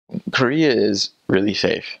Korea is really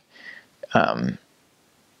safe. You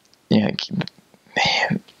know,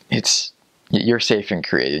 you're safe in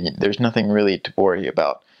Korea. There's nothing really to worry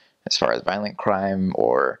about as far as violent crime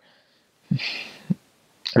or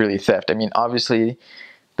really theft. I mean, obviously,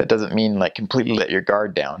 that doesn't mean like completely let your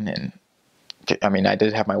guard down. And I mean, I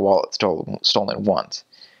did have my wallet stolen once,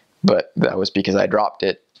 but that was because I dropped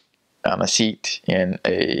it on a seat in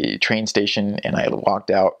a train station, and I walked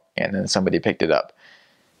out, and then somebody picked it up.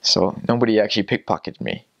 So nobody actually pickpocketed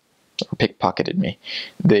me.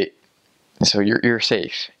 So you're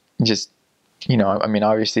safe. Just, you know, I mean,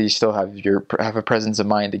 obviously you still have a presence of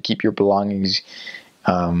mind to keep your belongings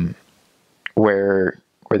where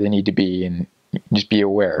they need to be, and just be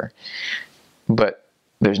aware. But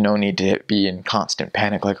there's no need to be in constant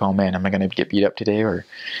panic, like, oh man, am I going to get beat up today? Or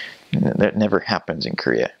that never happens in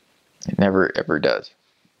Korea. It never ever does.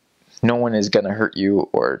 No one is going to hurt you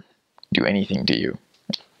or do anything to you.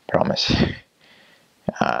 Promise.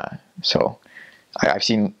 So I've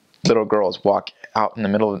seen little girls walk out in the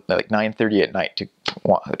middle of like 9:30 at night to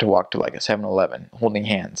walk to like a 7-Eleven holding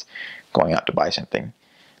hands, going out to buy something.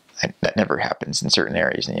 That never happens in certain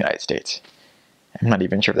areas in the United States. I'm not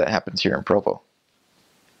even sure if that happens here in Provo.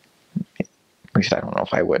 At least I don't know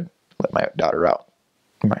if I would let my daughter out,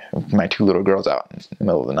 my two little girls out in the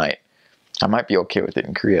middle of the night. I might be okay with it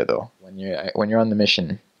in Korea though. When you're on the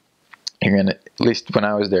mission, you're gonna, at least when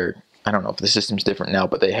I was there, I don't know if the system's different now,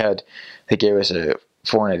 but they gave us a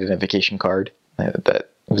foreign identification card that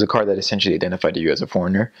was a card that essentially identified you as a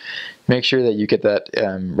foreigner. Make sure that you get that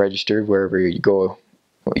registered wherever you go,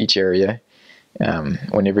 each area.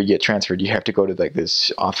 Whenever you get transferred, you have to go to like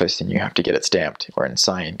this office and you have to get it stamped or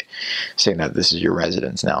signed, saying that this is your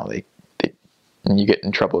residence now. And you get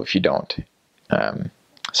in trouble if you don't.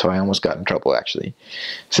 So I almost got in trouble actually.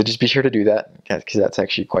 So just be sure to do that, because that's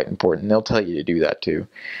actually quite important. They'll tell you to do that too.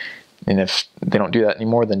 And if they don't do that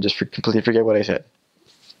anymore, then just completely forget what I said.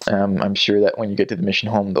 I'm sure that when you get to the mission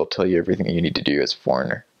home, they'll tell you everything that you need to do as a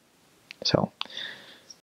foreigner. So